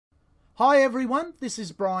Hi everyone, this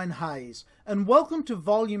is Brian Hayes and welcome to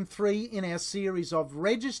Volume 3 in our series of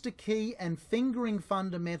Register Key and Fingering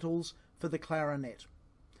Fundamentals for the Clarinet.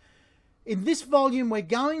 In this volume we're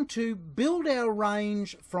going to build our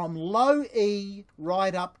range from low E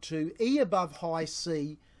right up to E above high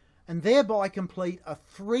C and thereby complete a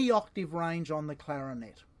 3-octave range on the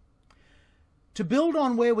clarinet. To build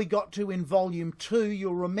on where we got to in Volume 2,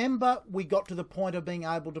 you'll remember we got to the point of being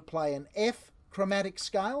able to play an F chromatic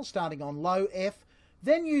scale starting on low F,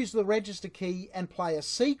 then use the register key and play a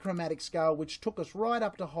C chromatic scale which took us right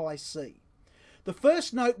up to high C. The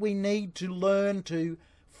first note we need to learn to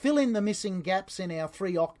fill in the missing gaps in our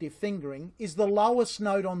 3-octave fingering is the lowest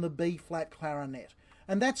note on the B flat clarinet,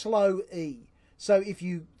 and that's low E. So if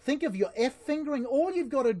you think of your F fingering, all you've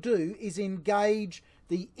got to do is engage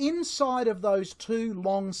the inside of those two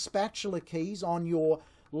long spatula keys on your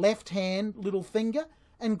left hand little finger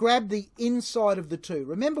and grab the inside of the two.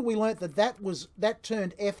 Remember we learnt that that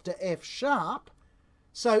turned F to F sharp.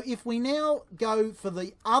 So if we now go for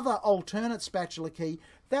the other alternate spatula key,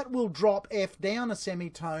 that will drop F down a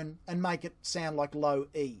semitone and make it sound like low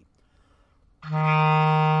E.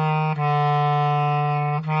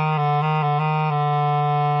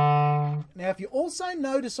 Now if you also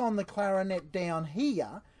notice on the clarinet down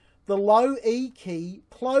here, the low E key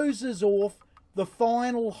closes off the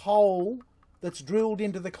final hole that's drilled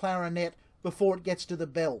into the clarinet before it gets to the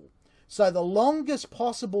bell. So the longest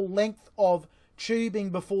possible length of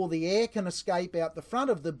tubing before the air can escape out the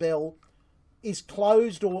front of the bell is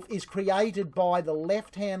closed off, is created by the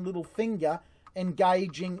left hand little finger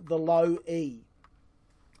engaging the low E.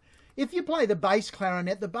 If you play the bass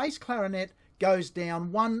clarinet goes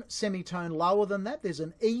down one semitone lower than that. There's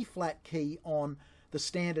an E flat key on the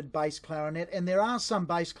standard bass clarinet, and there are some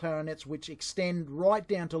bass clarinets which extend right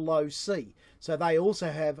down to low C. So they also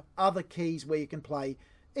have other keys where you can play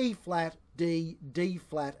E flat, D, D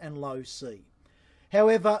flat and low C.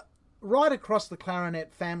 However, right across the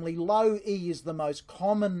clarinet family, low E is the most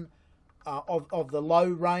common of the low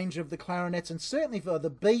range of the clarinets, and certainly for the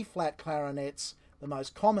B flat clarinets, the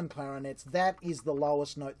most common clarinets, that is the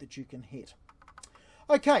lowest note that you can hit.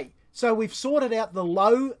 Okay, so we've sorted out the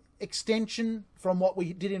low extension from what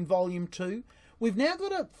we did in Volume 2. We've now got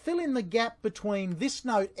to fill in the gap between this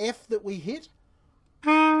note F that we hit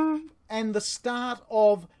and the start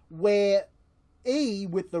of where E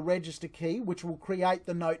with the register key, which will create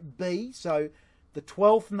the note B. So the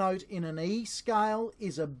 12th note in an E scale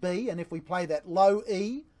is a B, and if we play that low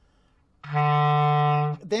E,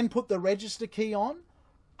 then put the register key on,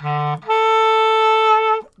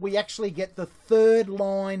 we actually get the third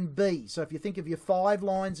line B. So if you think of your 5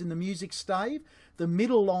 lines in the music stave, the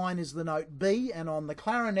middle line is the note B, and on the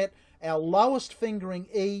clarinet, our lowest fingering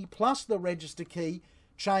E plus the register key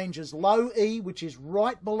changes low E, which is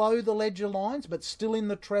right below the ledger lines, but still in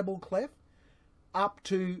the treble clef, up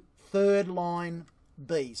to third line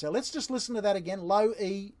B. So let's just listen to that again, low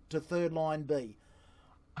E to third line B.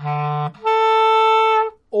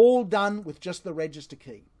 All done with just the register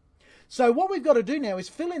key. So what we've got to do now is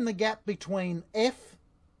fill in the gap between F,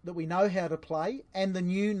 that we know how to play, and the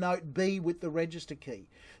new note B with the register key.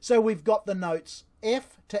 So we've got the notes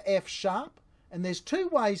F to F sharp, and there's 2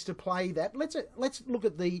 ways to play that. Let's look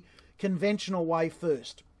at the conventional way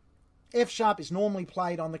first. F sharp is normally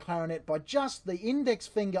played on the clarinet by just the index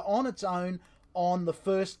finger on its own on the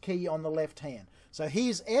first key on the left hand. So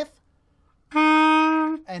here's F,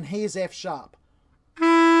 and here's F sharp.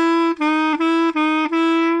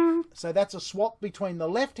 So that's a swap between the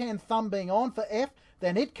left-hand thumb being on for F,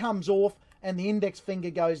 then it comes off and the index finger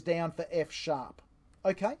goes down for F sharp.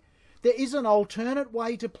 Okay? There is an alternate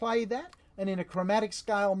way to play that, and in a chromatic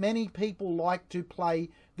scale, many people like to play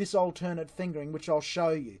this alternate fingering, which I'll show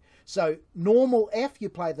you. So normal F, you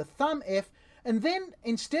play the thumb F, and then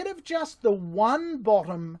instead of just the one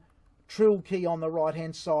bottom trill key on the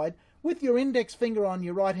right-hand side, with your index finger on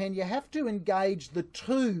your right hand, you have to engage the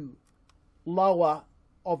 2 lower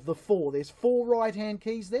of the 4. There's 4 right hand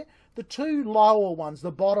keys there. The 2 lower ones,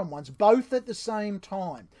 the bottom ones, both at the same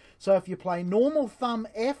time. So if you play normal thumb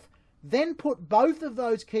F, then put both of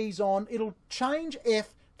those keys on, it'll change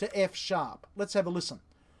F to F sharp. Let's have a listen.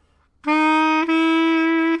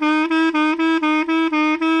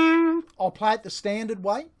 I'll play it the standard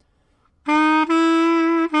way.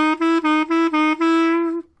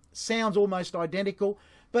 Sounds almost identical.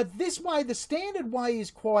 But this way, the standard way is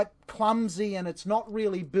quite clumsy and it's not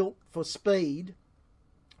really built for speed,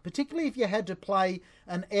 particularly if you had to play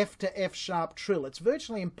an F to F sharp trill. It's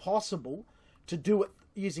virtually impossible to do it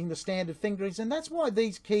using the standard fingerings, and that's why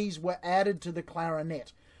these keys were added to the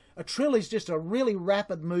clarinet. A trill is just a really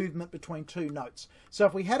rapid movement between two notes. So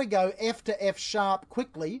if we had to go F to F sharp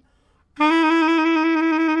quickly,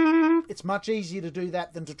 it's much easier to do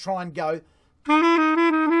that than to try and go,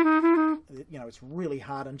 it's really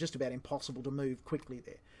hard and just about impossible to move quickly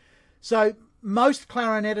there. So most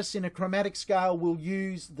clarinetists in a chromatic scale will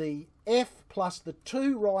use the F plus the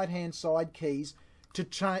 2 right-hand side keys to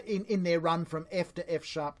in their run from F to F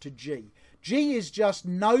sharp to G. G is just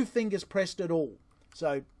no fingers pressed at all.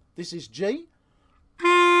 So this is G,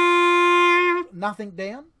 nothing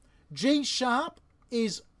down. G sharp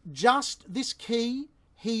is just this key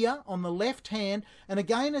here on the left hand, and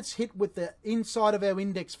again it's hit with the inside of our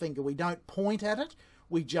index finger. We don't point at it,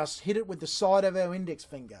 we just hit it with the side of our index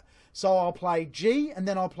finger. So I'll play G and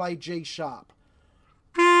then I'll play G sharp.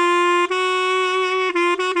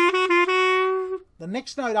 The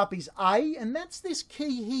next note up is A, and that's this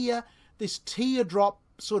key here, this teardrop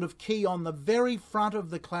sort of key on the very front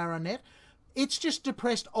of the clarinet. It's just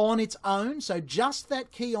depressed on its own, so just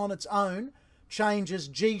that key on its own changes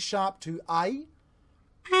G sharp to A.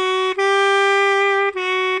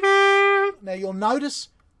 Now you'll notice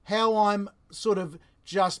how I'm sort of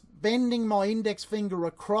just bending my index finger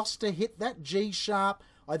across to hit that G sharp.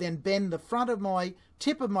 I then bend the front of my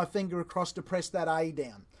tip of my finger across to press that A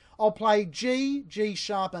down. I'll play G, G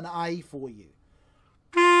sharp and A for you.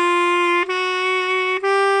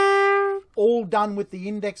 All done with the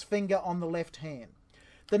index finger on the left hand.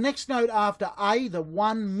 The next note after A, the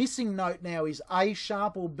one missing note now, is A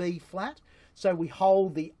sharp or B flat. So we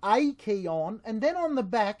hold the A key on, and then on the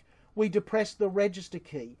back we depress the register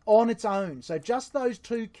key on its own. So just those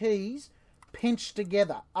two keys pinched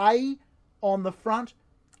together. A on the front,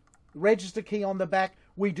 register key on the back.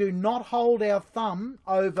 We do not hold our thumb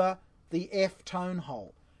over the F tone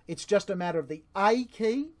hole. It's just a matter of the A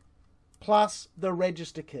key plus the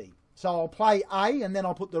register key. So I'll play A and then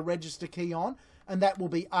I'll put the register key on, and that will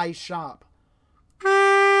be A sharp.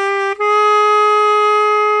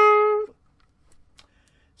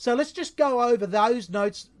 So let's just go over those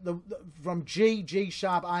notes from G, G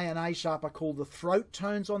sharp, A and A sharp are called the throat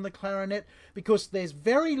tones on the clarinet because there's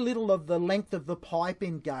very little of the length of the pipe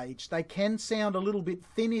engaged. They can sound a little bit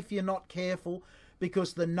thin if you're not careful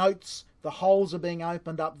because the notes, the holes are being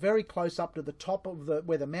opened up very close up to the top of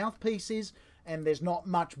where the mouthpiece is, and there's not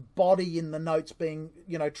much body in the notes being,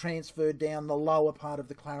 transferred down the lower part of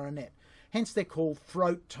the clarinet. Hence they're called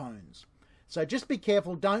throat tones. So just be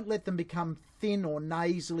careful, don't let them become thin or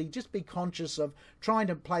nasally, just be conscious of trying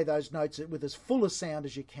to play those notes with as full a sound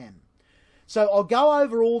as you can. So I'll go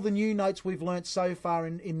over all the new notes we've learnt so far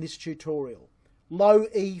in this tutorial. Low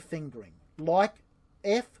E fingering, like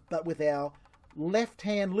F, but with our left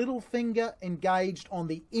hand little finger engaged on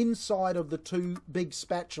the inside of the two big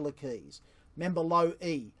spatula keys. Remember, low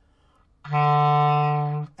E.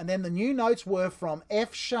 And then the new notes were from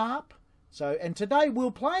F sharp. And today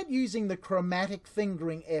we'll play it using the chromatic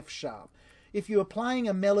fingering F sharp. If you were playing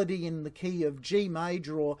a melody in the key of G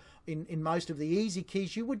major or in most of the easy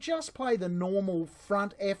keys, you would just play the normal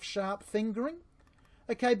front F sharp fingering.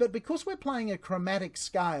 Okay, but because we're playing a chromatic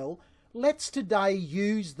scale, let's today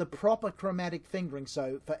use the proper chromatic fingering.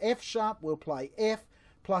 So for F sharp, we'll play F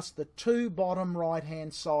plus the two bottom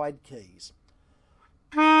right-hand side keys.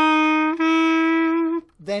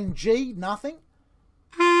 Then G, nothing.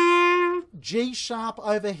 G sharp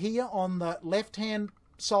over here on the left-hand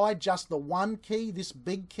side, just the one key, this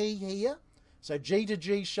big key here. So G to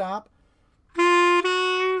G sharp.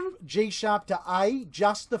 G sharp to A,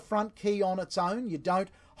 just the front key on its own. You don't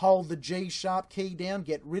hold the G sharp key down,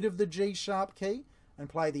 get rid of the G sharp key and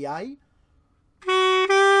play the A.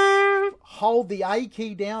 Hold the A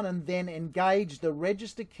key down and then engage the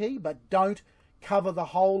register key, but don't cover the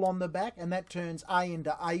hole on the back, and that turns A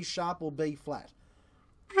into A sharp or B flat.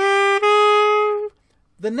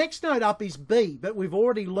 The next note up is B, but we've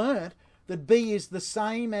already learnt that B is the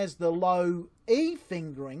same as the low E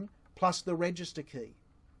fingering plus the register key.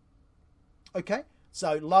 Okay,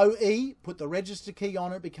 so low E, put the register key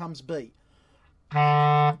on, it becomes B.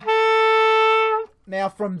 Now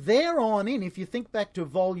from there on in, if you think back to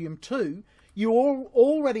volume 2, you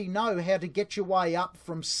already know how to get your way up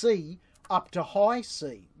from C up to high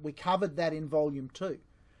C. We covered that in volume 2.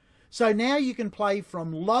 So now you can play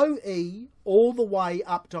from low E all the way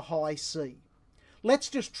up to high C. Let's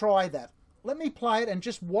just try that. Let me play it and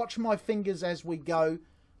just watch my fingers as we go,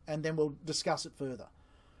 and then we'll discuss it further.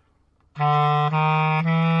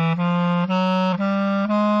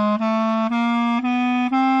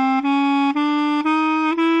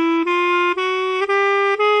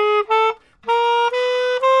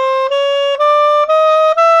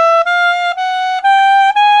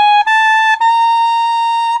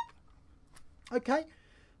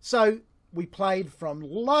 So we played from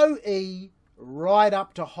low E right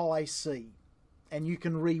up to high C. And you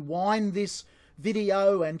can rewind this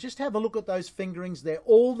video and just have a look at those fingerings. They're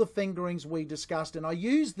all the fingerings we discussed, and I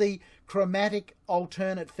used the chromatic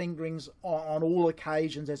alternate fingerings on all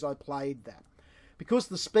occasions as I played that. Because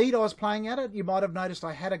the speed I was playing at it, you might have noticed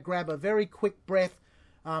I had to grab a very quick breath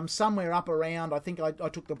somewhere up around, I think I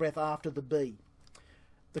took the breath after the B.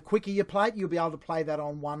 The quicker you play it, you'll be able to play that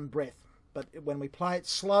on one breath. But when we play it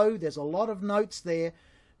slow, there's a lot of notes there.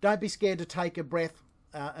 Don't be scared to take a breath.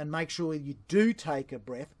 And make sure you do take a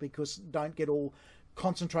breath, because don't get all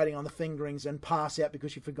concentrating on the fingerings and pass out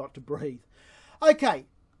because you forgot to breathe. Okay,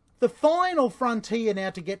 the final frontier now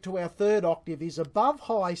to get to our third octave is above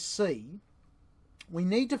high C. We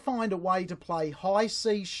need to find a way to play high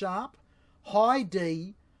C sharp, high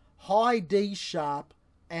D sharp,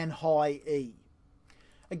 and high E.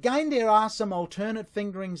 Again, there are some alternate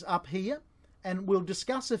fingerings up here, and we'll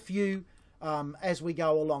discuss a few as we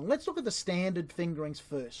go along. Let's look at the standard fingerings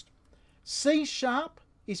first. C sharp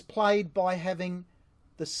is played by having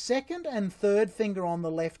the second and third finger on the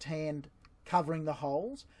left hand covering the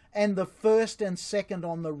holes, and the first and second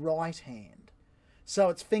on the right hand. So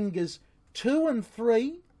it's fingers 2 and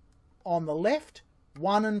 3 on the left,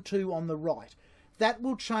 1 and 2 on the right. That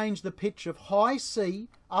will change the pitch of high C,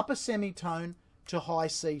 upper semitone, to high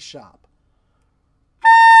C sharp.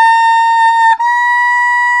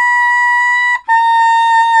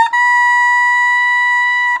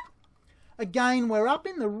 Again, we're up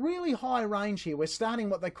in the really high range here. We're starting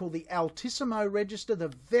what they call the altissimo register,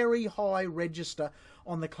 the very high register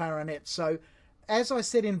on the clarinet. So, as I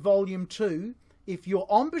said in volume 2, if your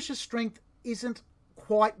embouchure strength isn't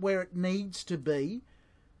quite where it needs to be,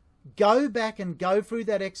 go back and go through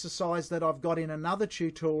that exercise that I've got in another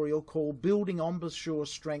tutorial called Building Embouchure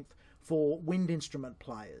Strength for Wind Instrument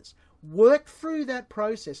Players. Work through that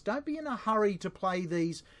process. Don't be in a hurry to play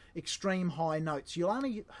these extreme high notes. You'll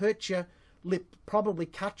only hurt your lip, probably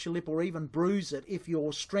cut your lip or even bruise it if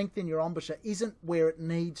your strength in your embouchure isn't where it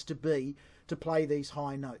needs to be to play these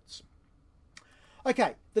high notes.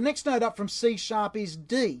 Okay, the next note up from C sharp is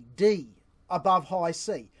D, D above high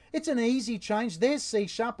C. It's an easy change. There's C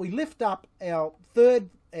sharp. We lift up our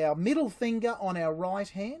middle finger on our right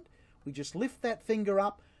hand. We just lift that finger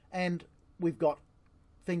up, and we've got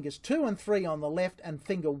fingers 2 and 3 on the left and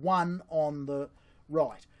finger 1 on the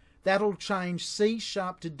right. That'll change C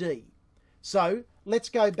sharp to D. So let's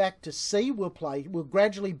go back to C. We'll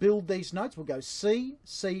gradually build these notes. We'll go C,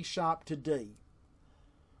 C sharp to D.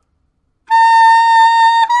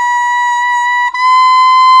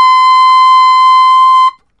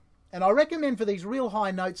 And I recommend for these real high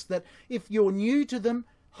notes that if you're new to them,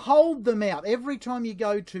 hold them out. Every time you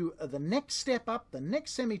go to the next step up, the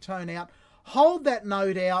next semitone out, hold that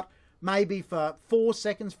note out, maybe for 4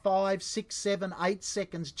 seconds, 5, 6, 7, 8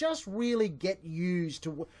 seconds. Just really get used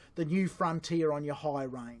to the new frontier on your high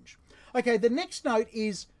range. Okay, the next note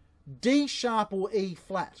is D sharp or E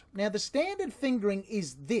flat. Now the standard fingering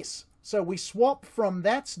is this. So we swap from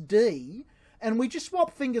that's D, and we just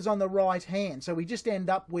swap fingers on the right hand. So we just end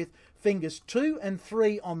up with fingers 2 and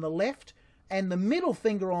 3 on the left and the middle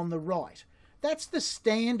finger on the right. That's the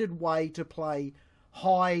standard way to play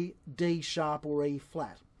high D sharp or E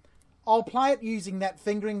flat. I'll play it using that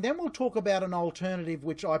fingering, then we'll talk about an alternative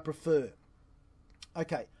which I prefer.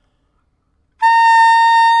 Okay.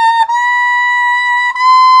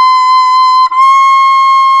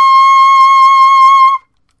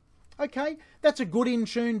 Okay, that's a good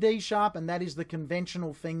in-tune D sharp, and that is the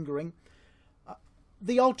conventional fingering.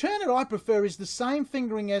 The alternate I prefer is the same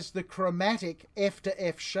fingering as the chromatic F to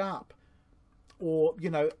F sharp, or, you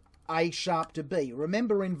know, A sharp to B.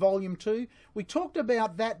 Remember in volume 2, we talked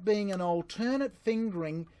about that being an alternate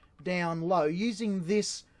fingering down low, using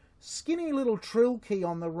this skinny little trill key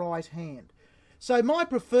on the right hand. So my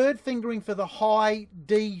preferred fingering for the high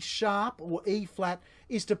D sharp or E flat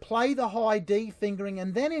is to play the high D fingering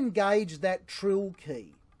and then engage that trill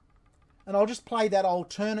key. And I'll just play that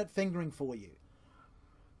alternate fingering for you.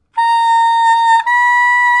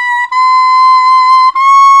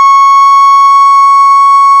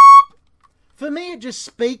 For me, it just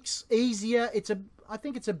speaks easier. I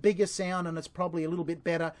think it's a bigger sound, and it's probably a little bit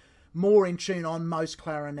better, more in tune on most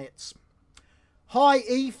clarinets. High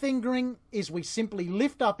E fingering is we simply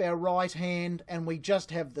lift up our right hand and we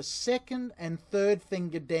just have the second and third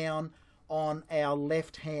finger down on our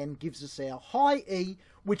left hand, gives us our high E,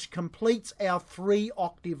 which completes our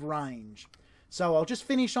 3-octave range. So I'll just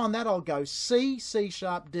finish on that. I'll go C, C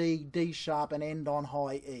sharp, D, D sharp, and end on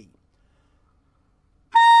high E.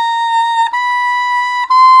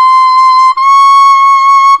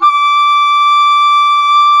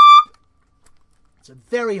 a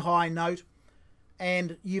very high note,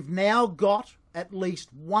 and you've now got at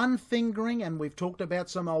least one fingering, and we've talked about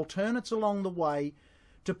some alternates along the way,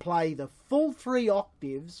 to play the full 3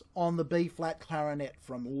 octaves on the B-flat clarinet,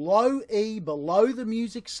 from low E below the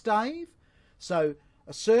music stave, so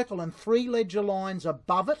a circle and 3 ledger lines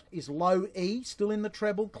above it is low E, still in the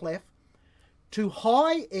treble clef, to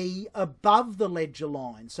high E above the ledger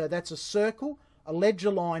line. So that's a circle, a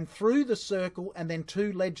ledger line through the circle, and then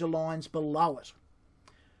 2 ledger lines below it.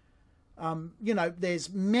 You know,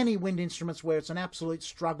 there's many wind instruments where it's an absolute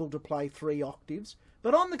struggle to play 3 octaves.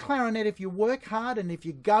 But on the clarinet, if you work hard and if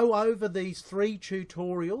you go over these 3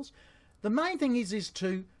 tutorials, the main thing is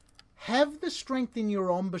to have the strength in your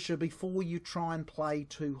embouchure before you try and play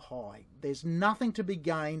too high. There's nothing to be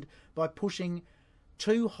gained by pushing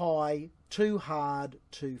too high, too hard,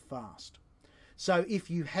 too fast. So if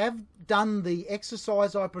you have done the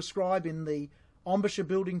exercise I prescribe in the embouchure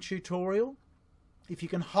building tutorial, if you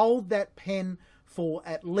can hold that pen for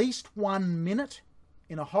at least 1 minute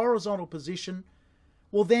in a horizontal position,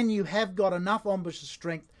 well, then you have got enough embouchure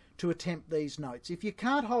strength to attempt these notes. If you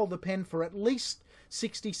can't hold the pen for at least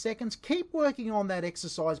 60 seconds, keep working on that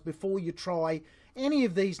exercise before you try any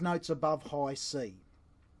of these notes above high C.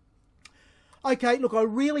 Okay, look, I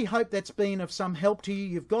really hope that's been of some help to you.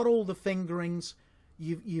 You've got all the fingerings.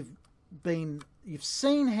 You've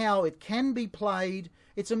seen how it can be played.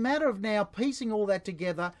 It's a matter of now piecing all that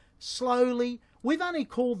together slowly. We've only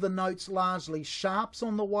called the notes largely sharps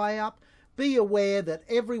on the way up. Be aware that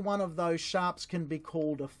every one of those sharps can be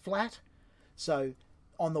called a flat. So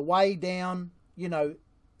on the way down, you know,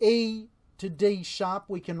 E to D sharp,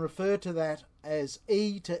 we can refer to that as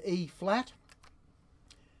E to E flat.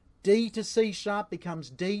 D to C sharp becomes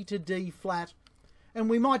D to D flat. And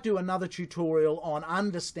we might do another tutorial on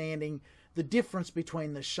understanding the difference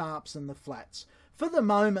between the sharps and the flats. For the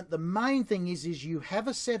moment, the main thing is you have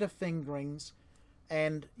a set of fingerings,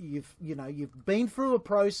 and you've been through a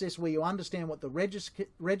process where you understand what the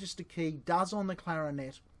register key does on the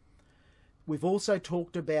clarinet. We've also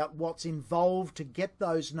talked about what's involved to get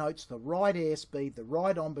those notes, the right airspeed, the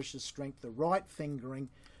right embouchure strength, the right fingering,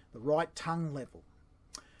 the right tongue level.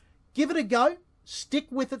 Give it a go. Stick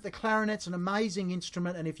with it. The clarinet's an amazing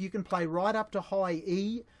instrument, and if you can play right up to high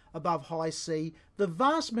E above high C, the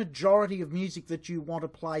vast majority of music that you want to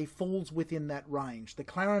play falls within that range. The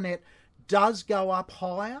clarinet does go up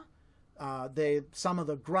higher. Some of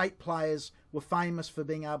the great players were famous for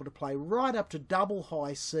being able to play right up to double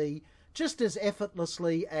high C, just as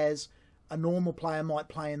effortlessly as a normal player might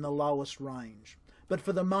play in the lowest range. But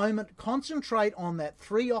for the moment, concentrate on that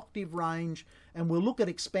 3 octave range, and we'll look at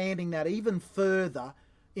expanding that even further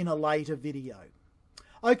in a later video.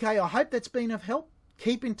 Okay, I hope that's been of help.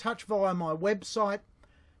 Keep in touch via my website.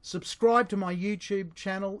 Subscribe to my YouTube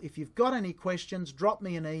channel. If you've got any questions, drop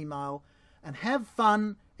me an email, and have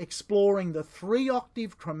fun exploring the 3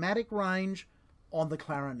 octave chromatic range on the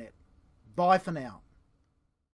clarinet. Bye for now.